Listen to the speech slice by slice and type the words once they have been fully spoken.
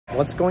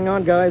What's going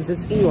on, guys?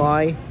 It's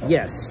Eli.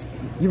 Yes,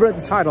 you read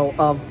the title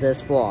of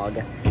this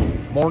vlog.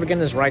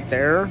 Morgan is right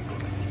there.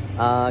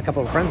 A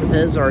couple of friends of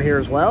his are here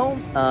as well,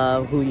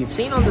 who you've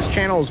seen on this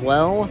channel as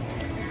well.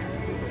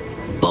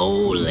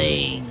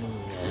 Bowling.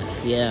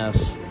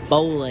 Yes,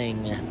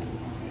 bowling.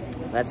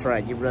 That's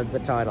right, you read the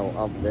title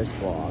of this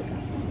vlog.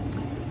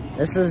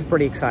 This is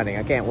pretty exciting,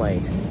 I can't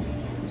wait.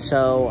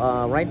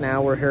 So, right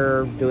now we're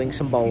here doing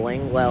some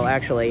bowling. Well,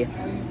 actually,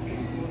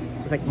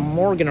 it's like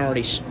Morgan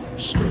already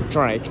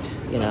striked,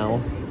 you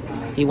know.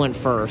 He went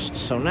first.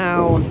 So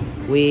now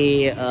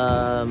we,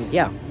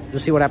 yeah,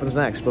 just see what happens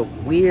next. But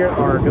we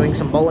are doing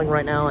some bowling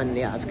right now, and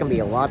yeah, it's gonna be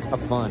a lot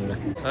of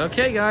fun.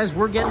 Okay, guys,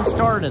 we're getting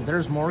started.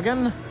 There's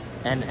Morgan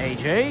and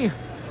AJ.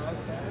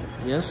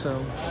 Yes,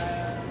 so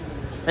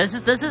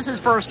this is his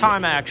first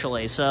time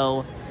actually.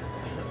 So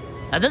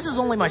this is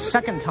only my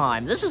second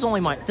time. This is only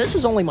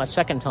my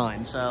second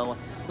time. So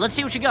let's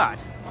see what you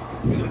got.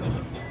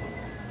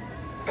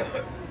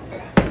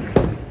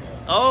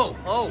 Oh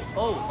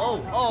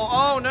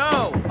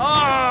no!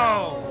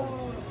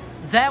 Oh!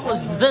 That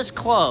was this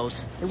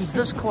close. It was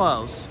this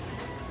close.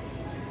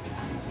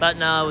 But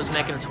no, it was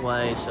making its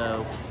way,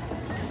 so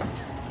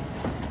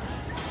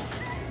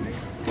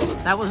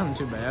that wasn't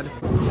too bad.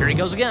 Here he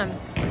goes again.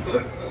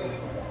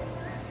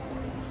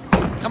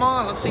 Come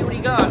on, let's see what he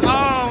got.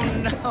 Oh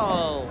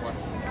no!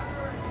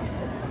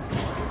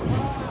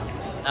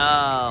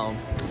 Oh,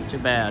 too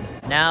bad.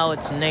 Now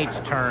it's Nate's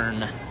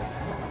turn.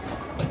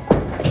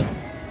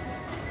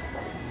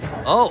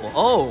 Oh,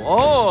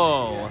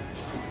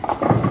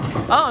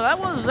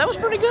 that was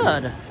pretty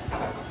good.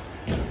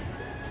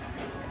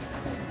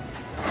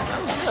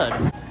 That was good.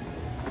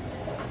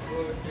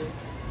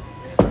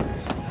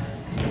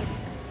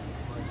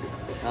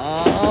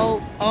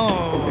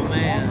 Oh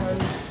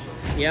man.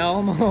 Yeah,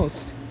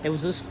 almost. It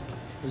was just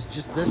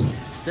this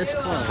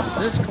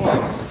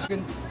close.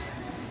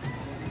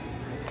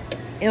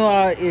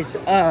 Eli is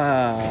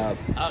up.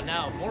 Oh,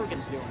 now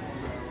Morgan's doing it.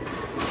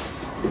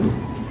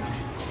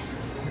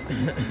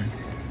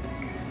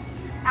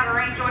 Out of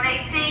range on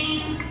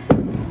 18.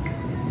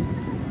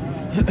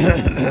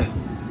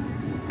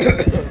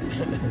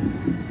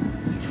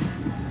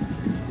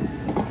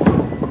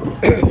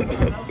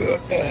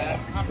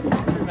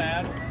 Not too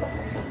bad.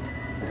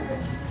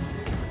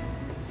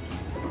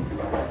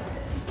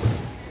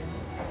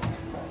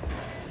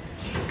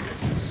 Jesus,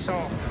 this is so...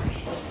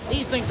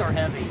 These things are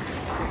heavy.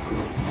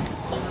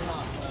 Believe it or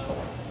not, so...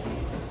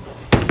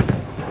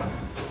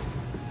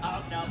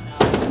 Oh, no.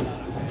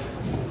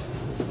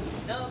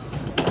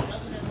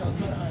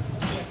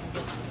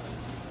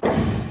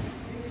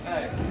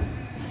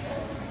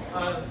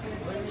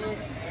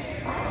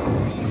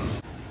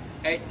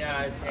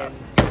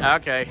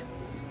 Okay.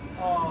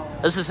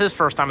 This is his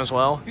first time as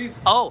well.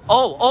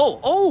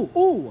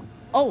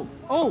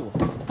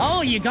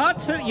 Oh, you got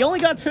two. You only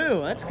got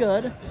two. That's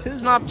good.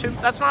 That's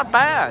not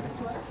bad.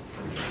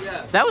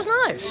 That was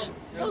nice.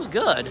 That was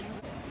good.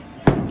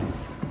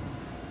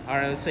 All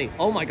right, let's see.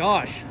 Oh my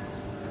gosh.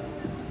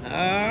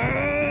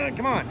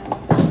 Come on.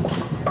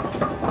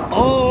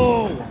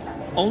 Oh,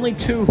 only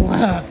two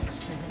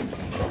left.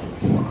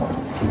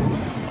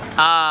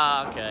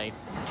 Okay.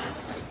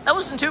 That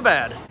wasn't too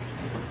bad.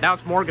 Now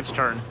it's Morgan's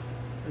turn.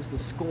 There's the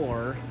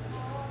score.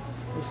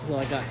 This is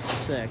I got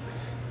 6.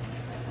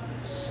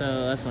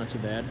 So that's not too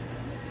bad.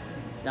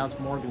 Now it's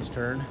Morgan's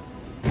turn.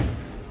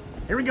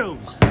 Here he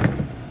goes.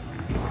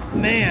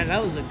 Man,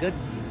 that was a good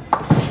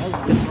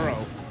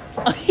throw.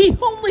 He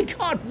only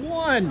got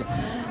 1.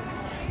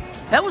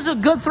 That was a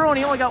good throw and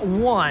he only got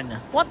 1.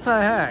 What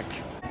the heck?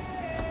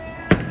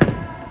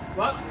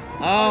 What?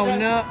 Oh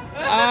no.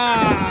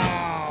 Oh.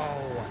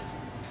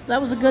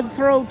 That was a good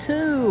throw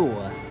too.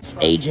 It's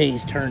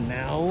AJ's turn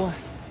now.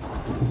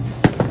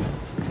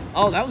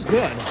 Oh, that was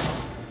good.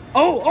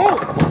 Oh!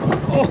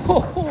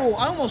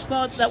 I almost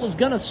thought that was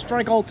gonna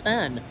strike all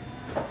 10.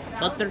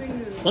 But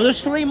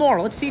there's 3 more.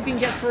 Let's see if he can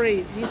get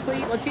 3.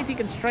 Let's see if he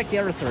can strike the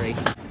other 3.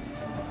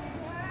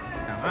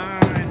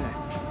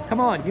 Come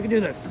on, you can do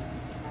this.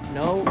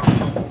 No.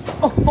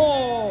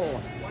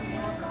 Oh!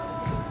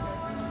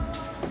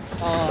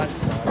 Oh, that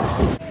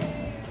sucks.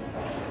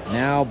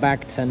 Now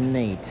back to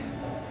Nate.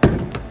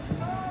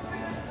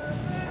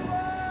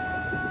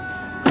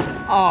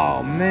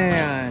 Oh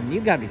man,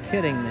 you gotta be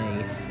kidding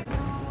me.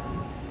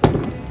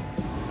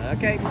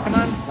 Okay, come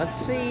on, let's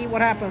see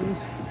what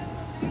happens.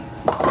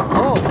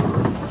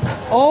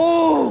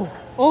 Oh!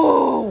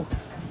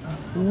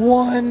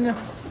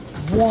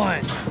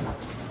 1-1.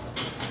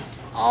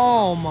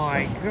 Oh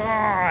my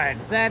god,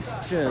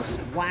 that's just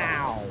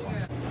wow.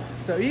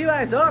 So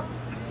Eli's up.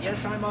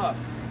 Yes, I'm up.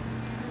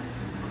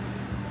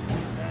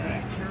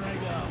 Alright, here I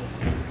go.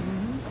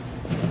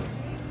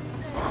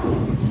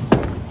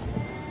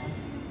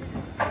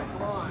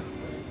 Come on,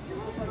 this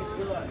looks like it's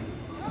good.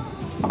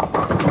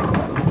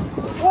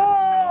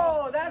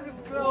 Whoa, that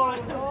was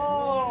close.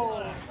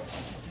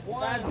 Oh,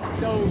 that's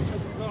dope.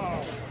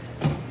 Oh.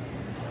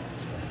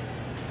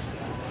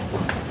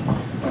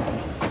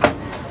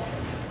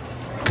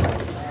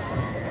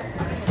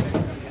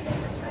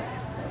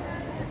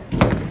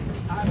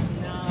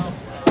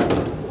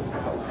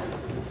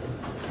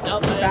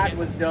 That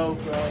was dope,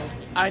 bro.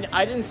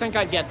 I didn't think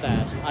I'd get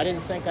that.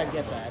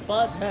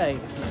 But hey,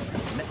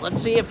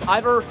 let's see if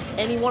ever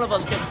any one of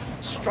us can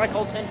strike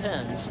all 10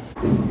 pins.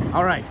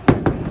 All right.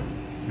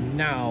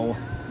 Now,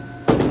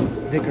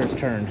 Vickers'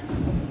 turn.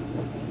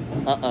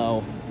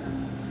 Uh-oh.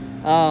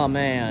 Oh,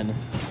 man.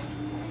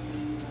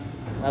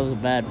 That was a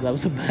bad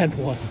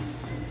one.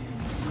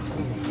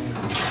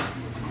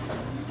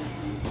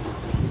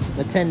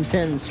 The 10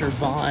 pins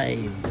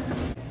survived.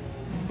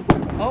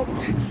 Oh!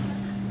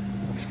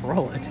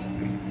 Throw it.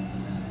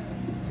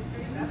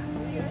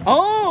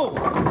 Oh!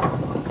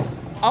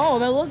 Oh,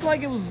 that looked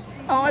like it was...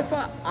 Oh, I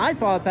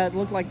thought that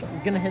looked like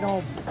gonna hit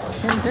all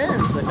 10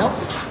 pins, but nope.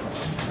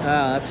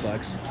 Ah, that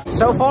sucks.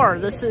 So far,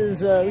 this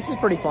is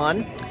pretty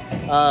fun.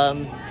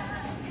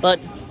 But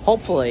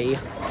hopefully,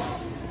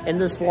 in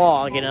this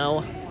vlog, you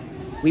know,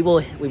 we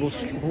will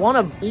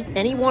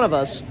any one of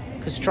us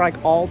could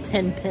strike all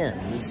 10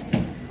 pins.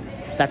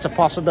 That's a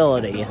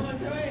possibility.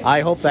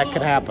 I hope that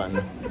could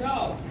happen.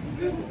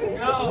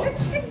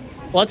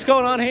 What's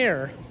going on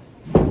here?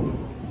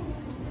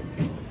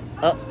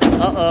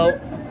 Uh-oh.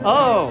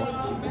 Oh!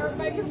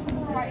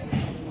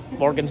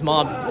 Morgan's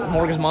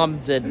mom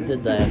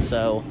did that,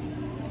 so...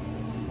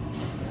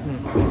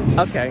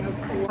 Okay.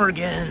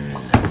 Morgan!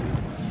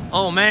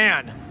 Oh,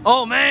 man!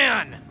 Oh,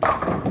 man!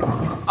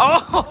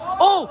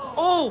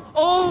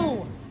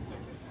 Oh!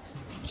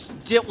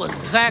 It was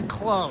that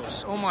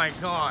close. Oh, my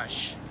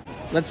gosh.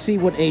 Let's see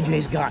what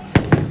AJ's got.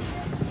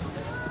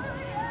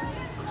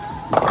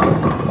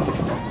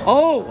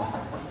 Oh!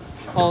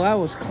 Oh, that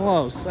was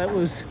close. It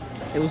was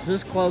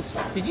this close.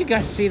 Did you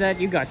guys see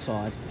that? You guys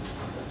saw it.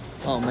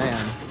 Oh,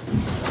 man.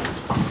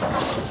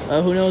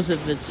 Who knows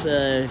if it's,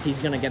 if he's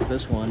gonna get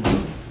this one.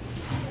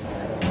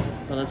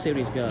 Well, let's see what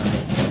he's got.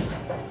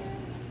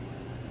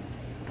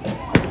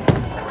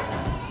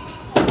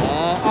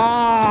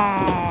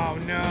 Oh,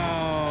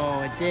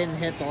 no. It didn't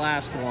hit the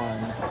last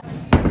one.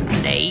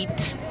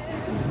 Nate.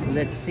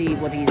 Let's see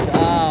what he's...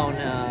 Oh,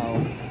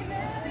 no.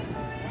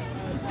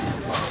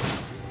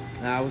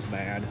 That was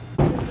bad.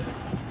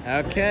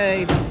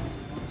 Okay.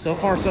 So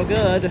far, so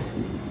good.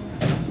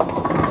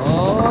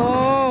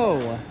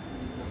 Oh!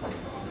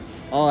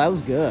 Oh, that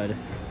was good.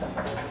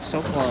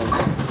 So close.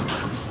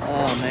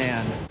 Oh,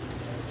 man.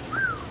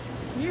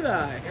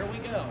 Eli. Here we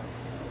go.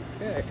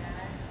 Okay.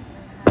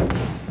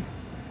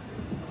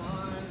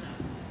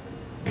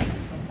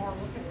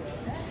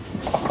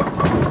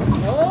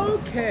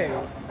 Okay.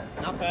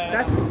 Not bad.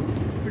 That's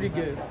pretty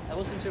good. That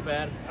wasn't too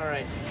bad. All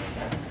right.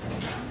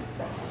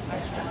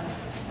 Nice one.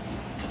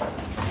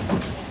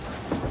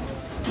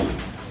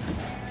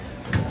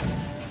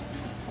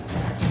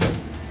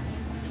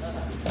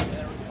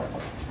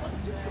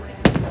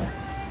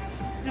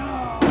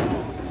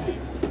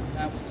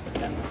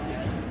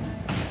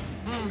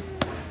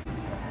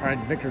 All right,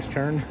 Victor's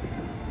turn.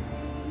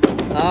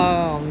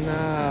 Oh,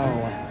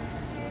 no.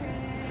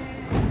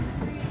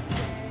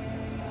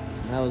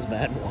 That was a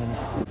bad one.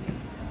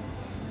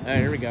 All right,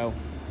 here we go.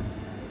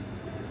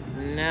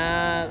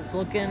 Nah, it's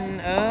looking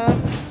up.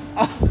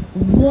 Oh,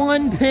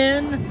 one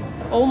pin?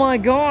 Oh my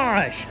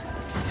gosh.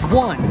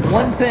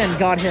 One pin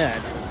got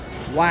hit.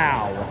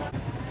 Wow.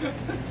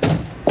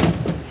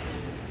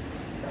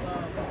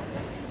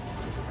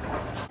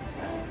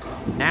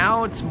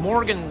 Now it's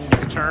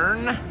Morgan's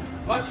turn.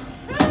 What?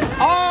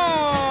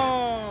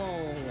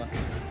 Oh!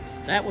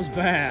 That was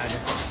bad.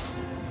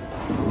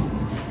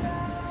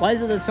 Why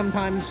is it that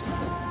sometimes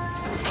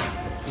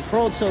you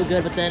throw it so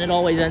good, but then it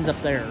always ends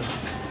up there?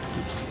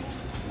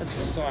 That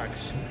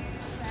sucks.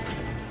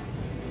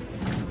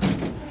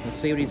 Let's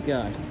see what he's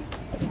got.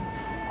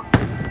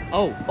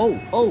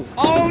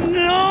 Oh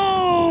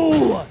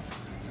no!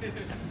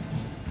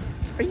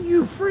 Are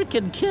you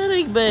freaking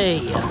kidding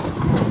me?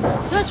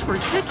 That's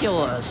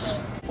ridiculous.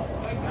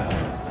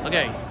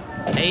 Okay,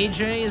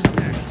 AJ is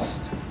next.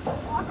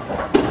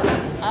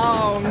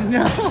 Oh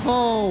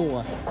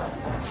no!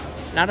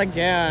 Not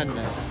again.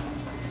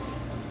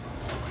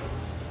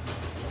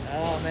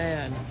 Oh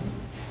man.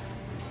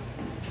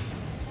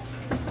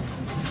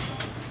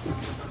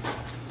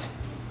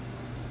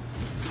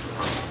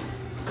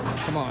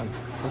 Come on,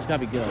 this gotta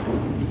be good.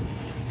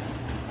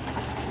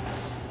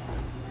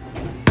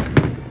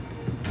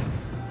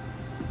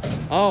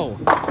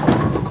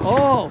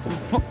 Oh,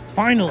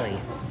 finally.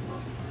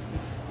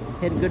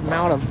 Hit a good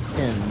amount of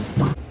pins.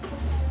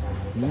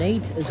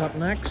 Nate is up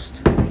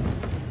next.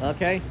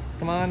 Okay,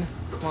 come on,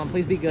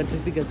 please be good,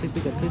 please be good, please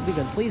be good, please be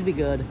good, please be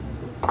good.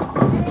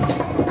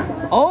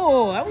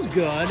 Oh, that was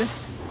good.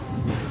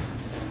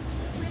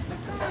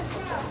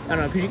 I don't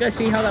know, could you guys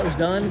see how that was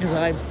done? Because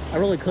I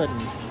really couldn't.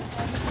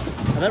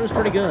 That was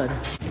pretty good.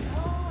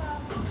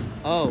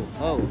 Oh,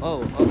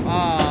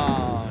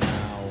 no.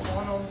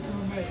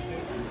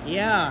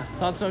 Yeah,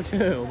 thought so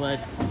too, but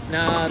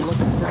nah, it looks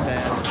pretty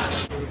bad.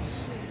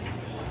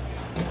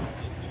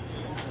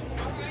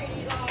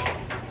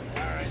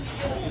 Alright.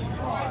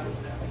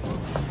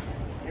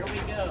 Here we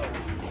go.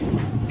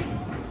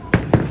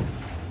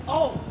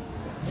 Oh!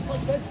 It's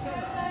like dead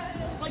center.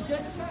 It's like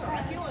dead center.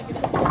 I feel like it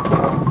is.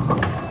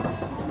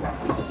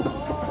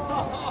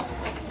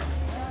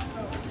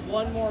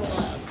 one more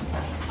left.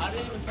 I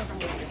didn't even think I'm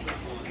gonna get this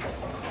one.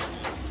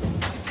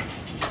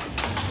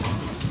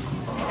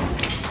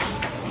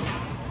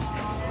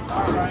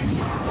 All right.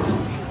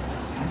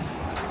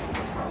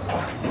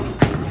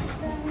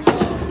 No,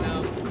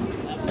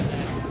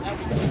 that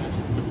was bad.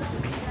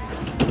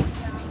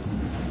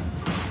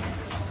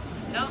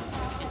 No,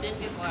 it didn't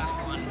get the last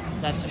one.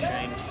 That's a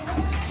shame.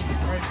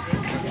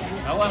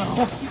 Oh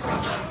well.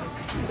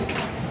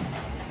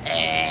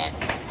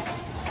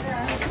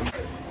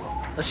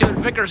 Let's see what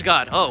Vickers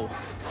got. Oh.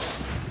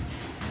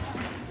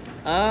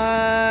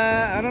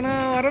 I don't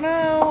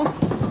know.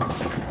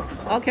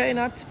 Okay,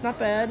 not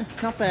bad.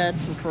 Not bad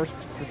for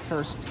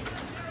first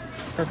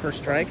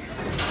strike.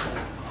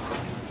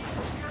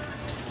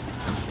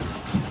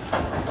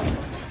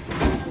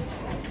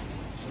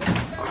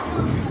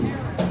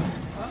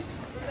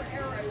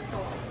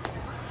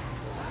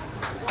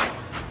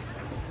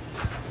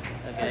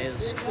 Okay, the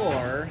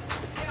score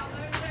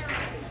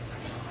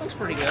looks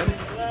pretty good.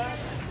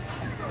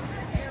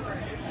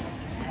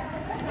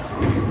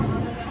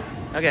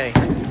 Okay.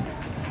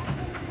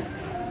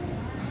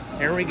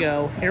 Here we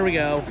go. Here we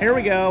go. Here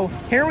we go.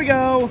 Here we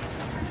go.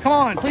 Come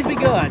on, please be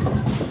good.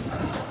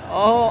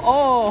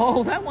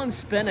 Oh, that one's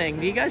spinning.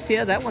 Do you guys see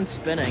that? That one's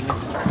spinning.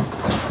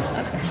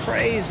 That's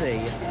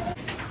crazy.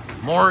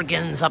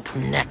 Morgan's up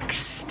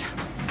next.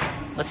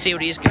 Let's see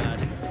what he's got.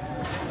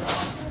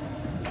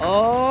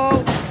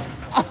 Oh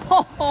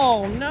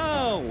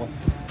no.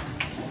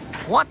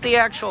 What the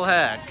actual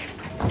heck?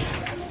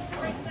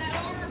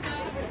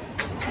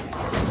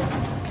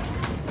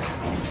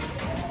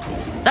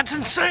 That's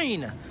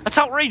insane! That's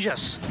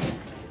outrageous!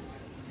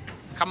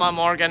 Come on,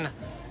 Morgan.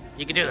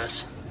 You can do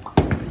this.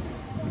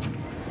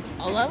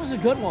 Oh, that was a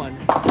good one.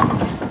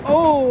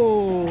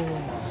 Oh!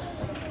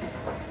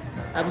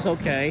 That was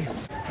okay.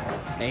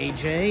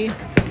 AJ.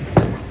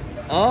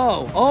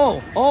 Oh,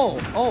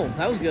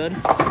 that was good.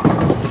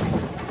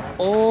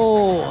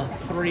 Oh,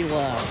 3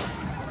 left.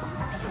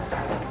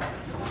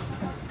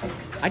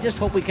 I just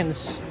hope we can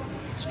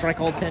strike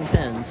all 10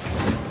 pins.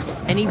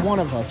 Any one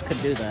of us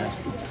could do that.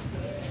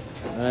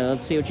 All right,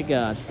 let's see what you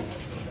got.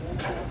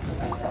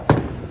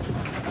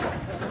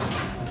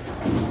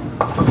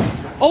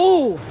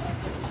 Oh!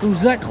 It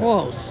was that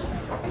close.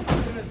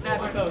 It was that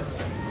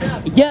close.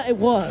 Yeah, it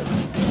was.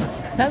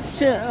 That's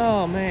just,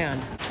 oh man.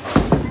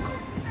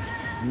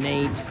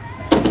 Nate.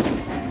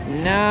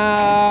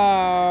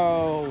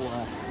 No!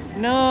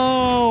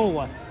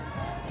 No!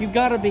 You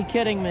gotta be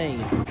kidding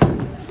me.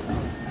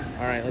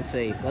 All right, let's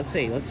see.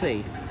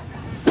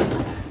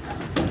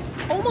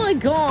 Oh my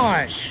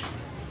gosh!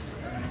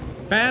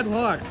 Bad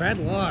luck. Bad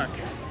luck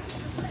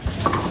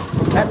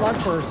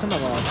for some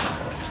of us.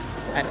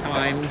 At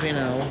times, you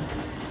know.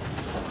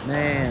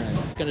 Man,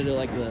 I'm gonna do it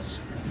like this.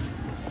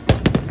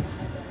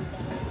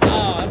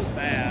 Oh, that was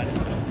bad.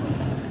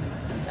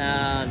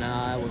 No,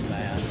 that was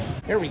bad.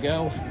 Here we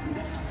go.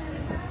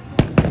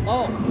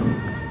 Oh,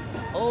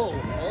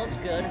 that looks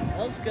good. That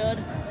looks good.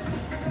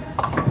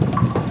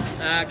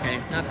 Okay,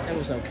 it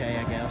was okay,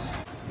 I guess.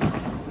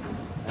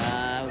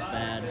 That was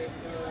bad.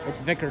 It's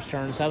Vickers'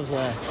 turn, so that was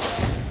a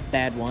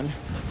bad one.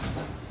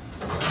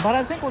 But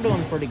I think we're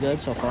doing pretty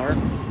good so far.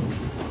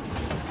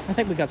 I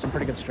think we got some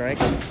pretty good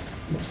strikes.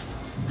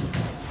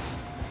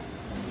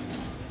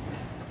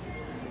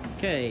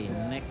 Okay,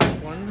 next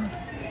one.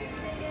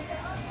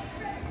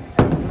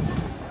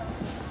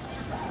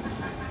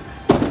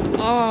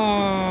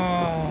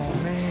 Oh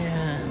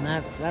man,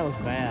 that was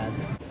bad.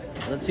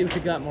 Let's see what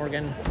you got,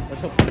 Morgan.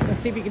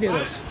 Let's see if you can do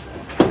this.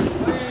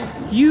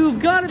 You've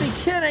got to be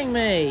kidding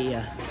me!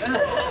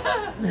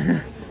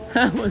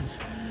 That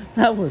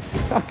was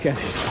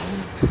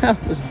suckish. That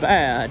was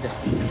bad.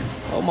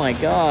 Oh my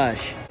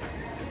gosh.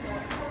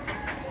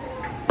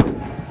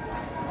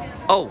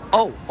 Oh.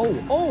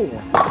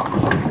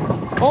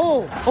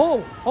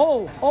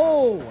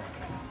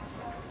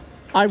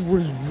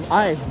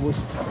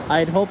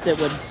 I'd hoped it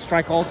would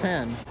strike all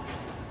 10.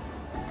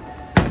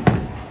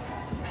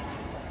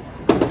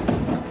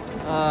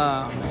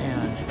 Oh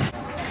man.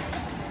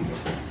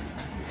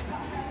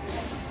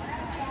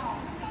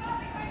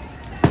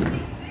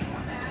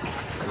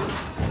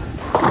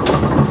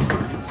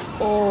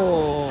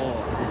 Oh,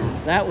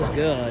 that was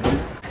good.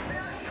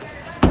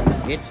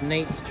 It's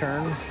Nate's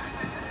turn.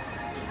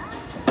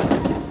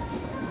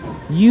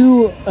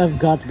 You have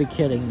got to be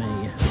kidding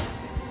me.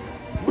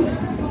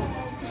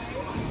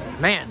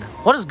 Man,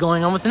 what is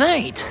going on with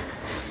Nate?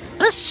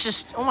 This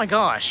just, oh my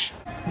gosh.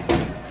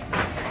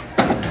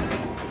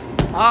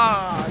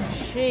 Ah,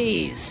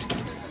 jeez.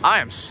 I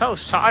am so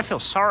sorry. I feel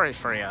sorry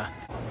for you.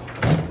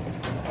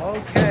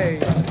 Okay.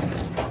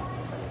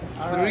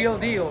 The real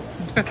deal.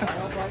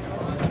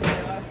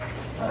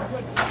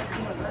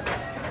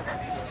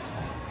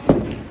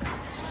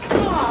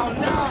 Oh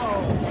no!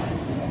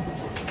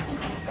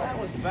 That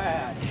was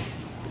bad.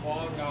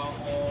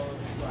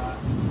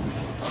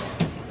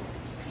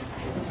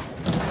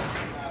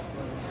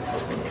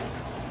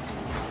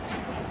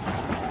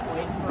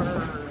 Wait for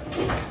her.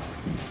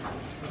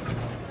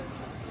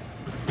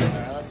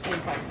 Alright, let's see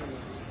if I can do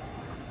this.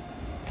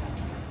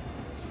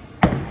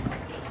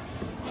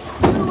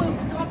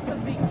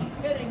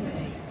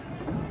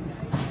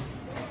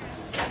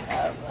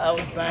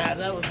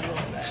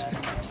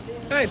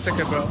 Hey, it's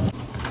okay, bro.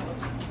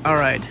 All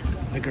right,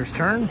 Vickers'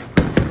 turn.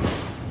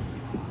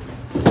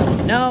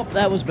 Nope,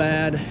 that was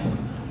bad.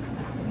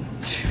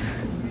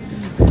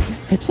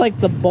 It's like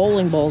the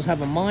bowling balls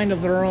have a mind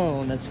of their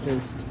own. It's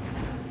just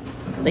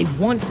they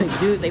want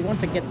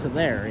to get to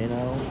there, you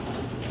know.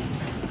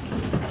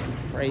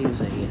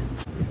 Crazy.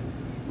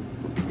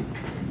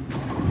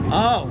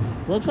 Oh,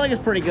 looks like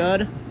it's pretty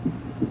good.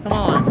 Come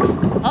on.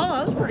 Oh,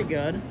 that was pretty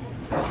good.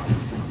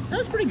 That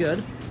was pretty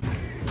good.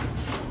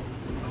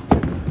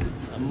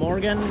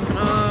 Morgan, come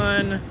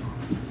on.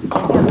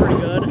 So far, pretty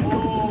good.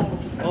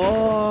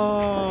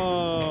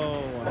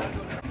 Oh.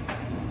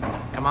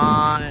 Come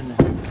on.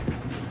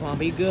 Come on,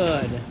 be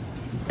good.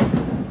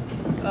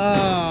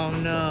 Oh,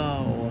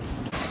 no.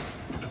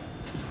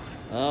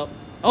 Oh.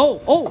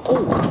 Oh, oh,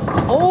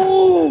 oh.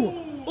 Oh!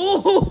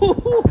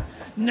 Oh!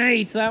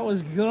 Nate, that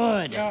was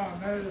good.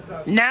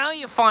 Now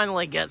you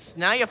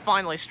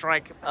finally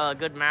strike a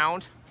good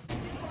mount.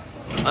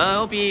 I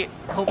hope you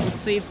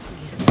see if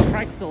you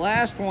strike the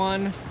last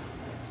one.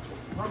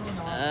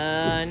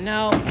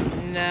 No,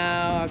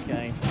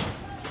 okay.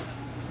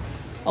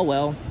 Oh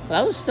well,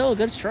 that was still a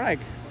good strike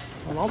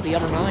on all the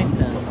other 9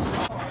 pins.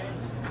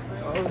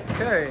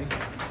 Okay.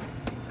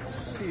 Let's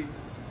see.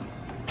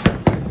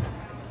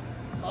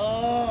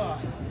 Oh.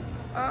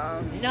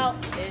 No,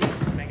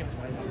 it's making its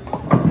way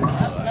up.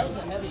 That was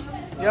a heavy.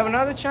 You have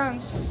another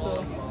chance.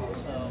 So.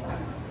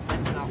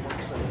 That did not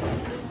work so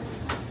good.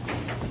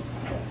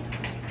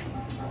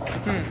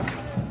 Alright.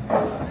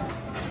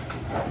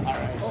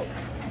 Oh,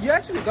 you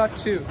actually got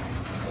 2.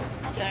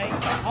 Okay.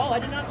 Oh, I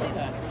did not see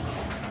that.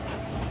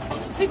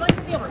 Let's see if I can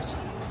get the others.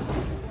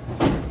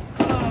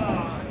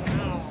 Oh,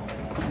 no.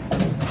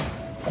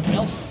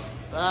 Nope.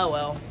 Oh,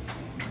 well.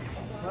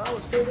 Well,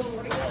 we're still doing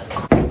pretty good.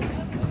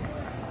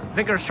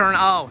 Vickers' turn.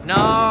 Oh,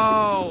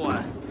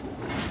 no!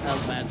 That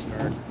was a bad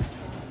start.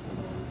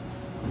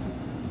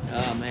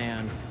 Oh,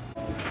 man.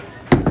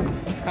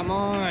 Come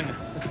on.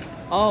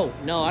 Oh,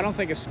 no, I don't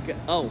think it's good.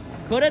 Oh,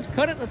 could it?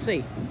 Could it? Let's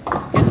see.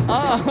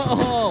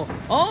 Oh,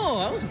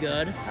 that was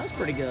good. That was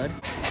pretty good.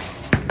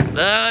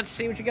 Let's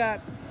see what you got,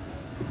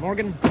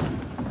 Morgan.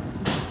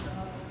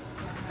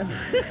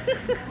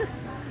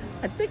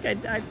 I think I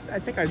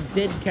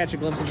did catch a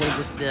glimpse of what he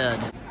just did.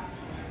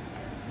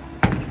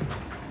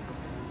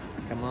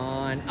 Come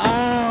on.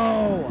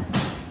 Oh!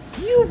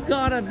 You've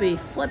got to be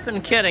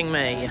flipping kidding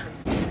me.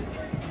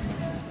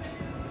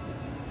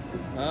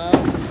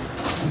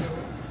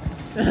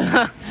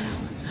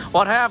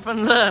 What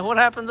happened? What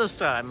happened this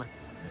time?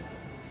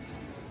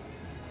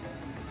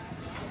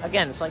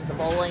 Again, it's like the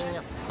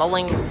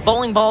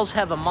bowling balls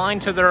have a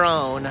mind to their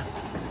own.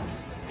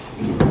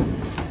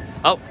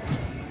 Oh.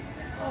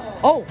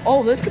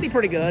 Oh, this could be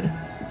pretty good.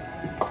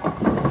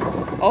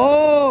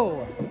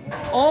 Oh!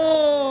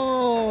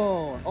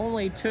 Oh!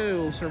 Only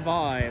 2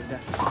 survived.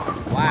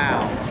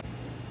 Wow.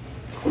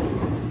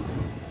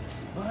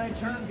 My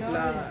turn,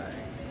 guys.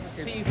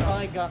 Let's see if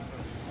I got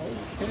this.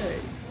 Okay.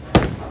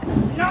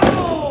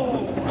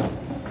 No!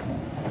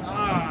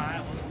 Ah,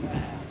 that was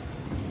bad.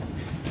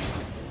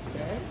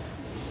 Okay.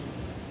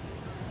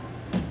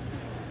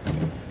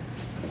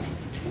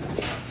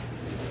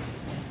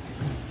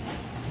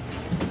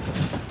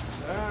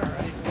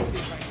 Alright, let's see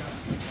if I got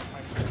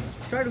it.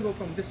 Try to go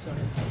from this side.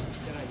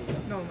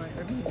 No, I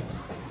mean,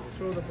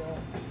 throw the ball.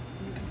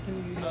 Can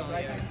you use the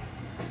right hand?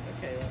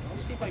 Okay, well,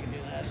 let's see if I can do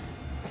that.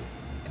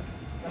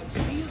 Let's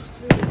use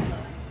 3.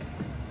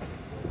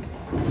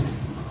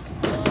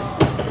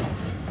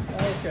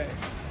 Okay.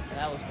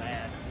 That was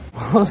bad.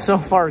 Well, so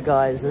far,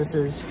 guys, this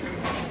has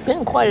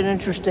been quite an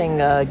interesting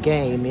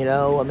game, you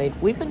know. I mean,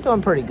 we've been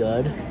doing pretty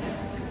good.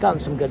 Gotten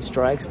some good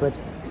strikes, but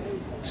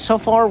so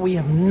far we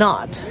have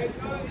not.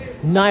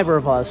 Neither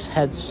of us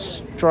had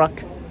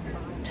struck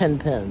 10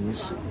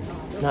 pins.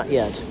 Not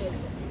yet.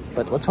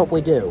 But let's hope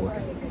we do.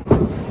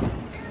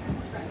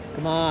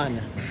 Come on.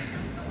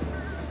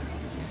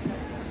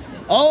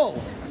 Oh!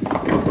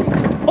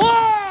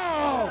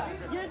 Oh!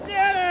 You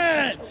did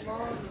it!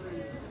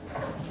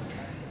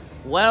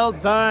 Well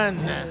done.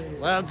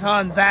 Well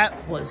done.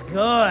 That was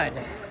good.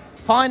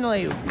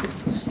 Finally,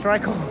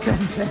 strike all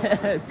 10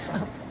 pins.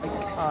 Oh my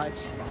gosh.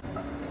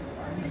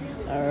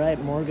 All right,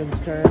 Morgan's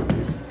turn.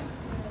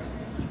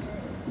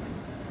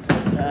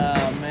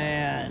 Oh,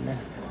 man.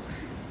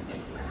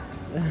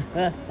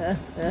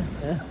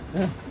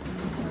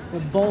 The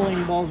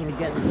bowling balls are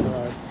getting to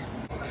us.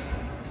 All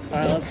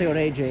right, let's see what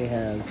AJ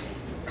has.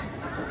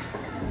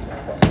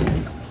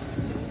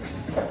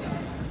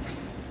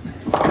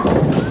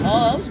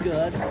 Oh, that was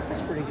good.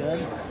 That's pretty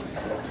good.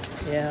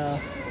 Yeah.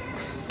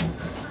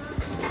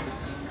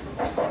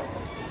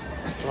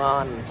 Come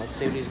on, let's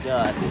see what he's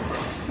got.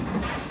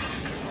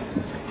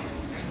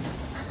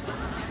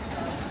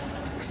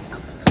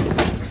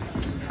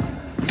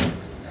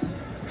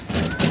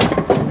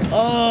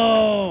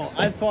 Oh,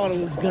 I thought it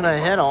was gonna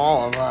hit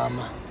all of them.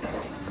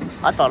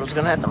 I thought it was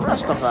gonna hit the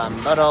rest of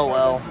them, but oh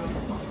well.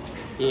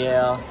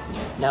 Yeah,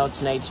 now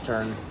it's Nate's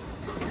turn.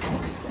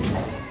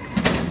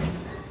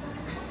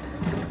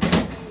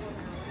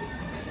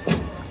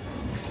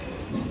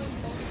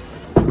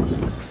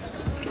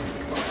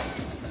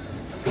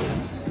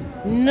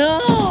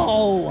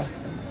 No!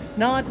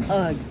 Not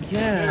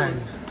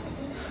again.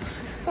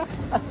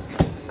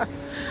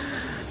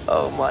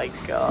 Oh my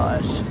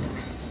gosh.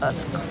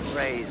 That's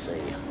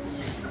crazy.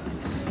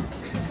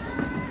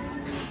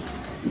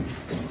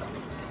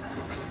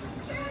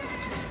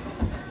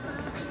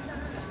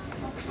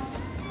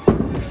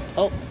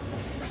 Oh.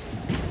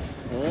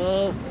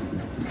 Oh.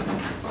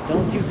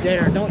 Don't you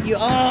dare. Don't you.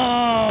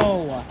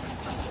 Oh!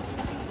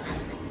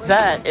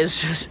 That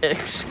is just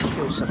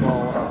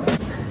inexcusable.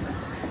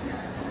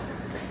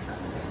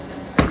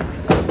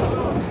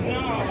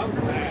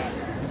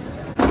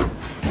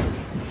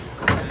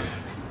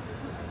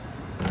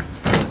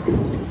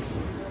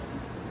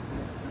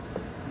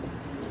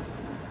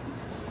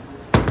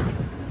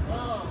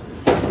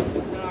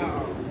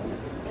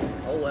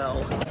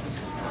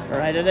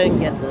 Alright, I didn't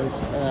get this.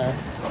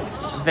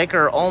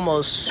 Vicar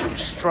almost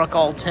struck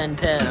all 10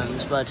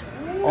 pins, but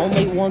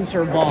only one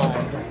survived.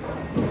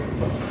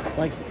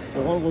 Like,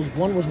 the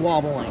one was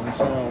wobbling,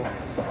 so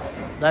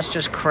that's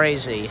just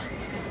crazy.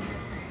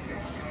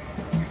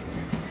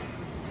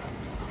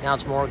 Now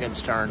it's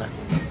Morgan's turn.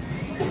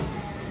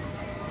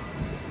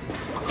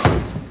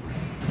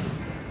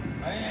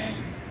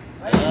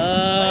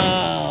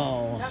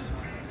 Oh!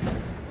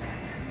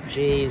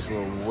 Jeez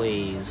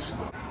Louise.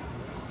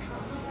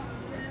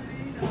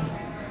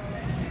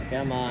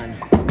 Come on.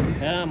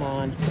 Come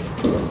on.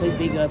 Please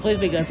be good. Please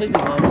be good. Please be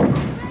good.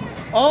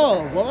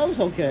 Oh, well, that was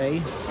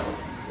okay.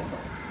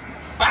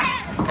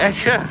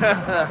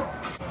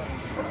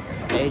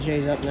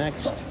 AJ's up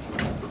next.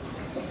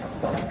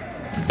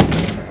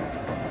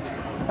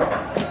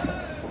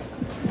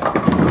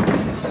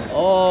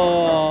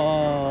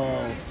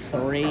 Oh,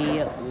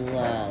 3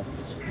 left.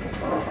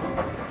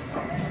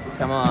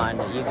 Come on,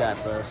 you got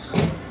this.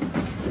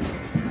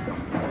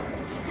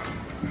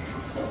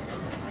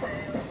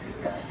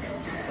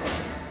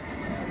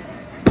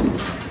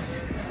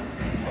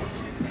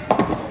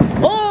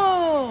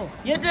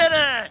 You did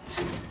it!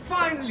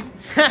 Finally!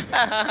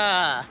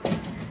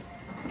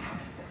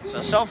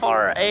 So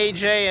far,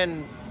 AJ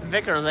and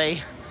Vicar,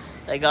 they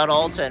got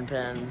all 10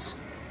 pins.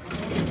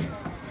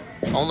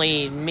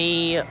 Only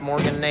me,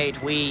 Morgan, and Nate,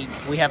 we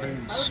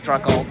haven't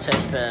struck all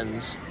 10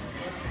 pins.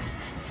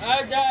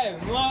 AJ,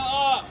 one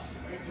up!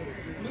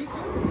 Me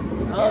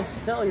too. Oh, it's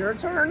still your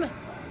turn?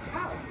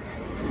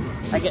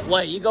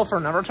 What, you go for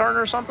another turn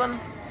or something?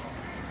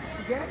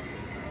 Yeah.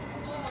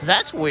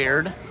 That's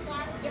weird.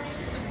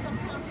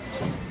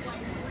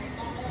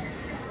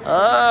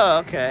 Oh,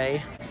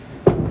 okay.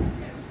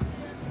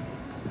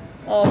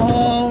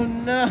 Oh,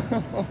 no.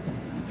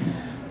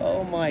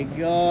 Oh, my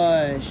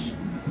gosh.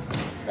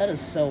 That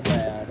is so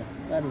bad.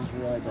 That is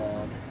really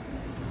bad.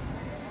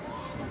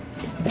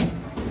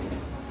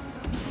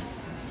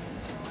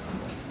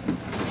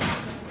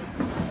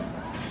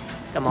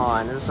 Come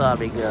on, this ought to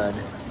be good.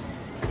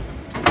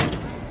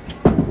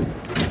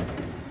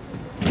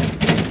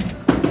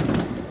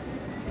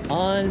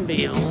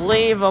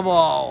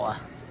 Unbelievable.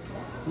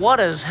 What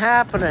is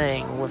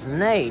happening with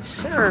Nate?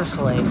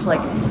 Seriously, it's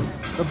like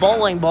the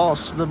bowling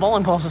balls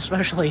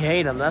especially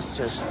hate him. That's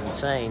just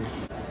insane.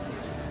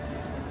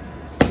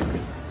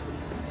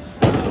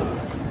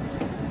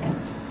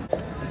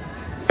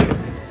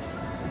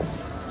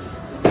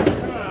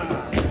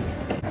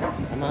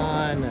 Come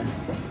on.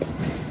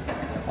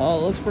 Oh,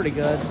 it looks pretty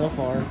good so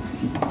far.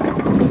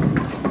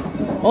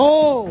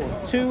 Oh,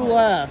 2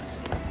 left.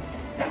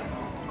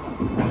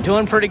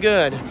 Doing pretty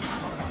good.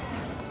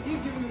 He's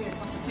giving me a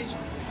competition.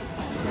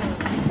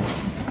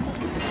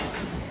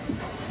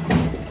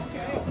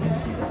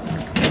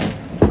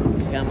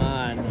 Come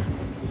on.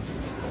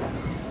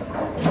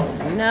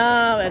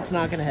 No, it's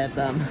not gonna hit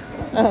them.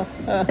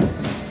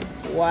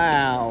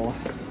 Wow.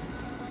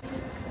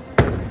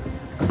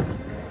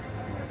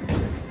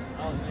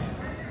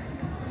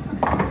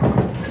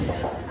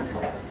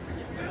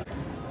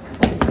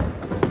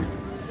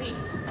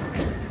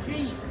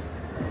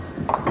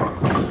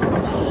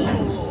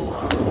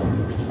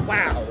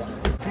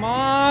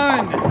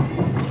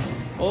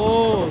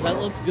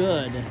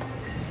 Good.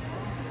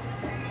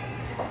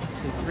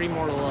 So 3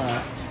 more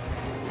left.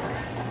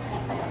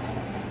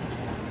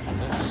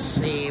 Let's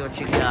see what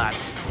you got.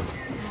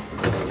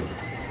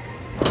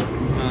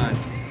 Come on.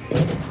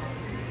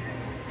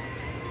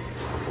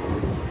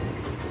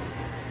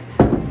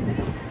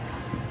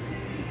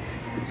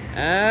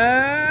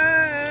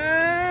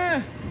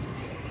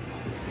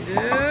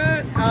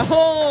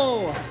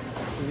 Oh!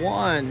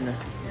 1.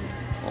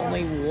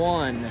 Only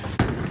 1.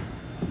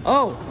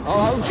 Oh,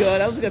 that was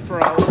good. That was a good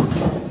throw.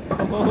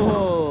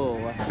 Oh.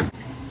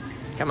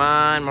 Come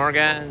on,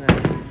 Morgan.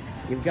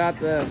 You've got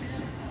this.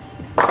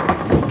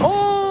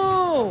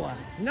 Oh,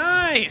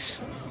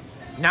 nice.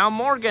 Now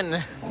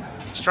Morgan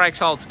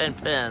strikes all 10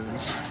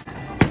 pins.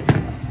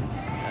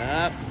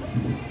 Up.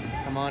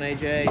 Come on,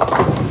 AJ.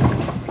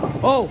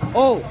 Oh.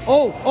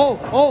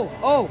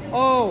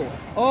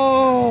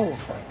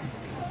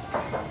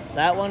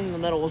 That one in the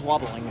middle was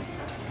wobbling.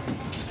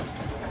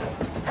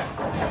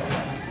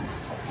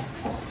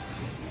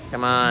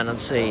 Come on,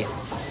 let's see.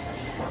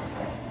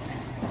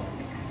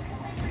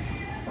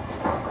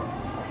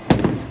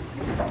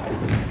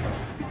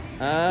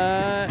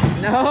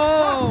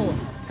 No!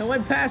 It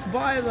went past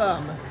by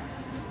them.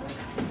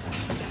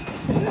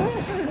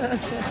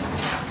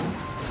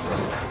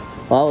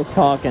 Well, I was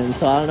talking,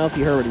 so I don't know if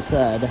you heard what he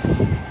said. If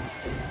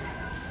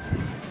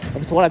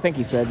it's what I think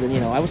he said, then, you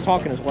know, I was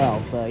talking as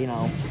well, so, you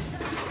know.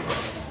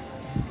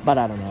 But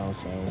I don't know,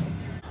 so.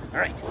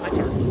 Alright, my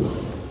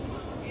turn.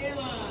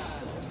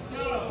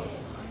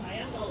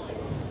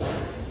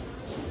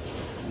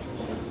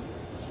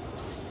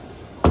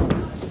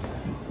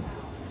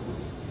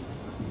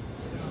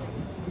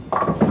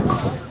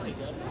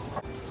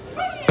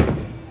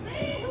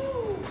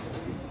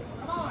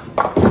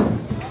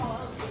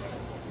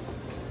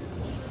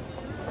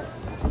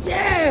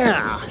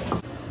 Yeah!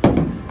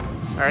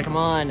 Alright, come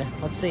on.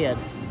 Let's see it.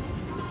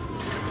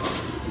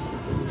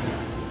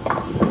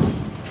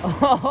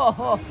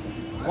 Oh,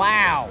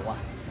 wow.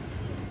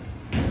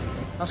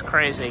 That's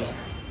crazy.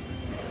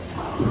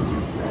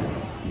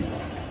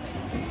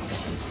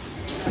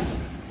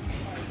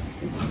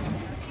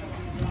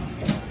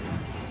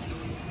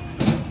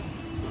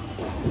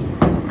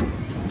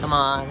 Come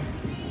on.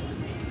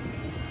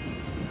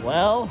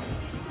 Well.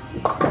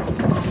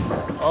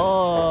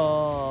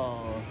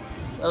 Oh.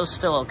 That was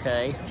still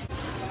okay.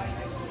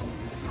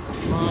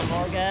 Come on,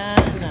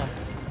 Morgan.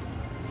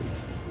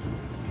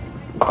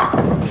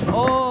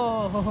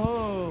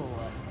 Oh.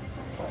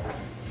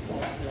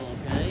 Still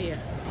okay.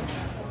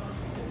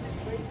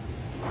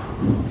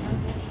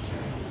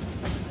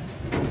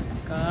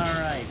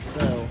 Alright,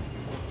 so.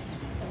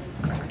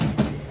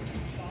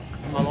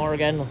 Come on,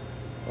 Morgan.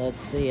 Let's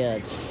see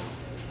it.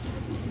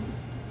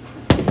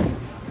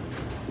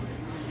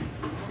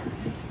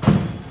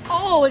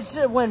 Oh, it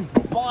just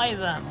went by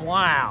them.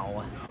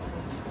 Wow.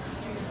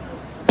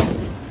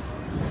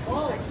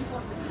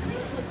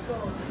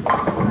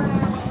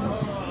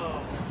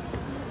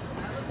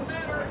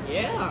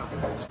 Yeah.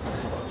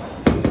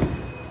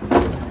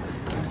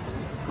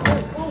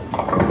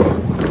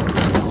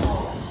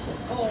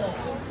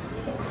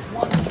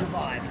 One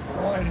survived.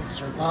 One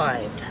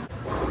survived.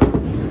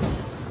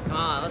 Come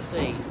on, let's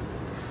see.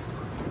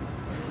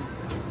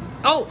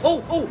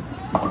 Oh!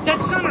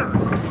 Dead center!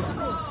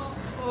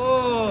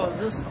 Oh, is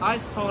this? I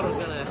thought it was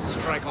gonna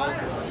strike all.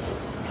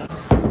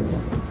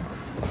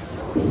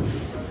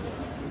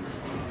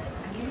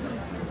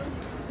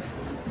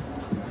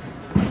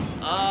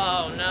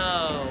 Oh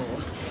no!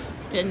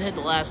 Didn't hit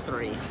the last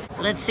three.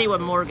 Let's see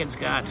what Morgan's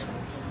got.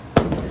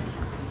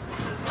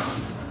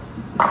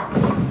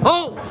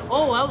 Oh!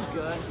 Oh, that was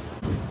good.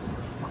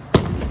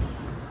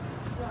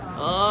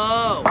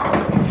 Oh!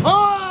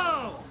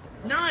 Oh!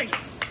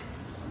 Nice!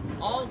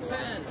 All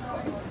 10.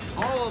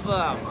 All of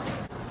them.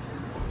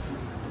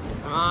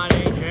 Come on,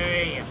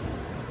 AJ.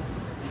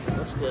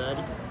 That's good.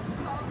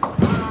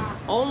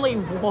 Only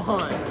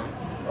one.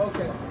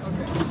 Okay.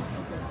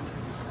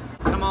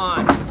 Come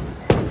on.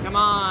 Come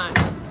on.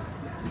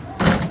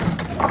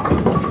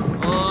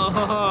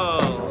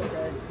 Oh.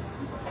 Okay.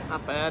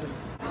 Not bad.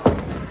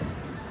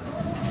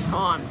 Come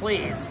on,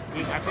 please.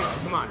 I think,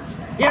 come on.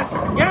 Yes!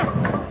 Oh!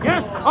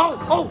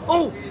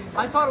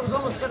 I thought it was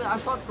almost gonna, I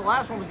thought the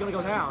last one was gonna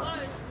go down.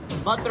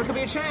 But there could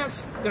be a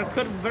chance. There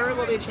could very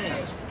well be a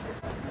chance.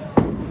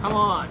 Come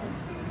on.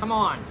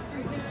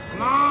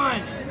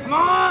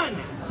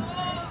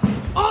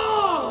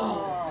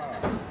 Oh!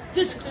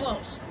 This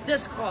close.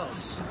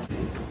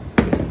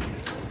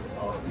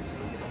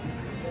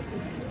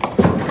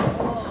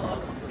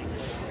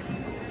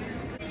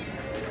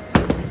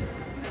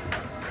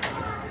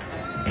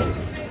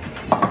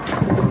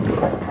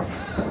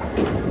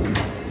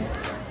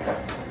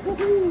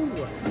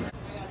 Woohoo!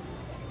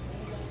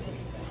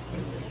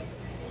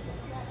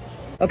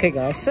 Okay,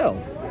 guys, so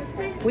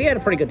we had a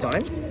pretty good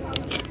time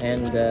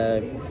and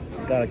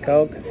got a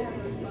Coke.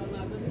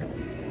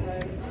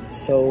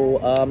 So,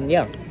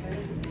 yeah,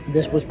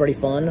 this was pretty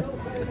fun.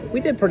 We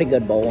did pretty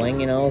good bowling,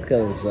 you know,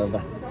 because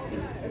of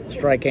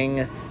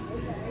striking,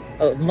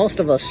 most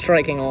of us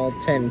striking all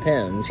 10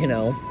 pins, you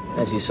know,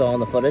 as you saw in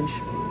the footage.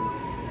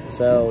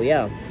 So,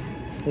 yeah,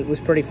 it was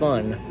pretty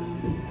fun.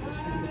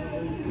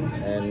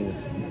 And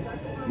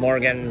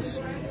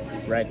Morgan's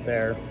right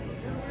there.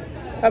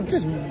 I'm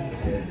just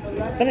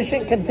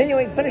finishing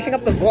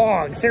up the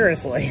vlog,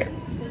 seriously.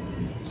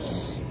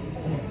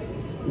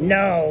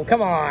 No,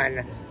 come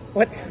on.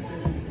 What?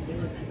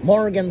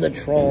 Morgan the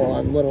troll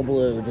on Little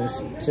Blue,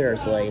 just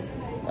seriously.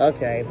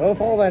 Okay, but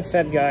with all that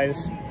said,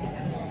 guys,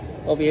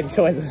 hope you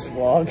enjoyed this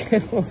vlog,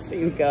 and we'll see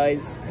you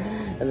guys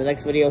in the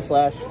next video /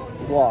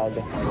 vlog.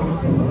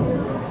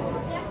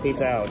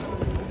 Peace out.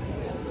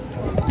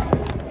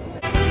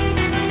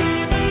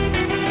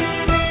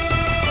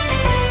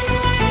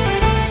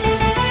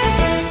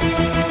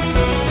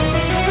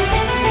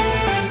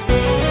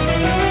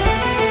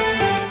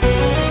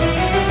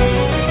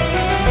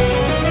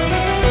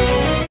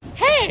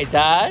 Hey,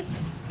 Daz,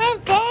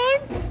 have fun?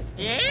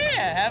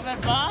 Yeah,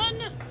 having fun?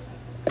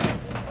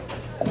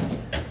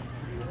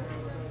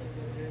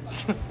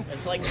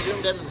 It's like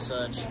zoomed in and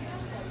such.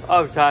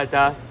 Oh, sorry,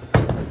 Daz.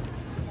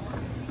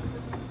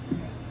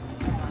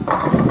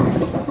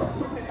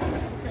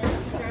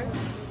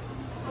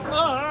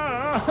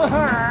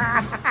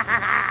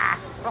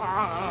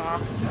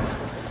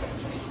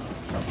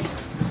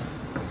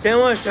 Say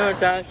one more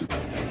time.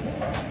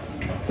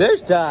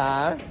 This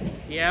time,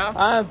 Yeah?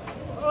 I'm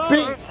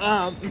beat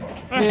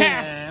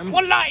him.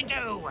 What'll I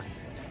do?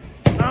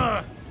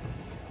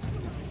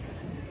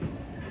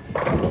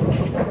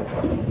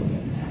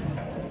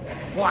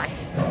 What?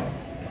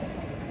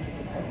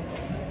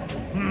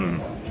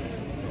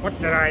 What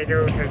did I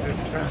do to this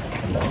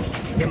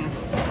him?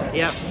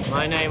 Yep,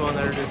 my name on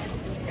there just...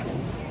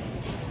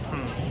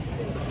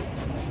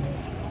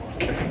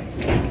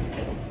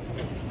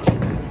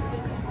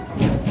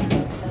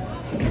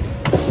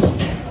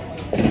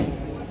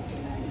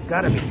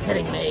 Gotta be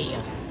kidding me.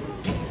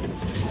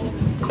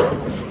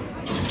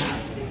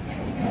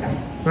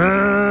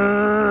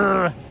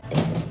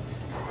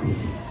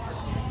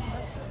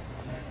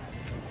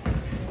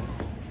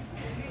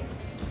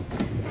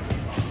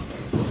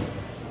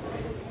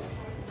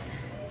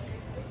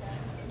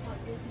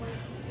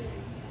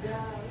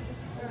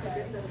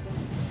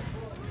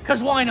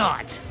 Cause why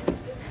not?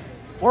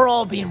 We're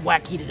all being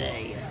wacky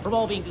today. We're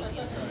all being goofy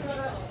and such.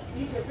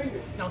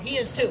 No, he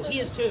is too. He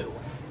is too.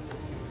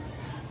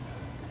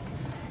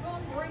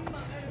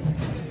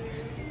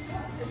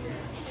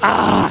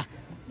 Ah!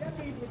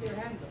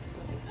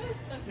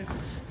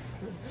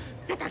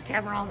 Get the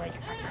camera on me.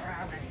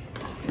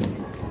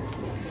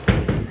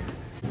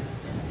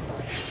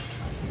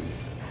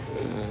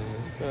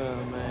 Oh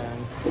man.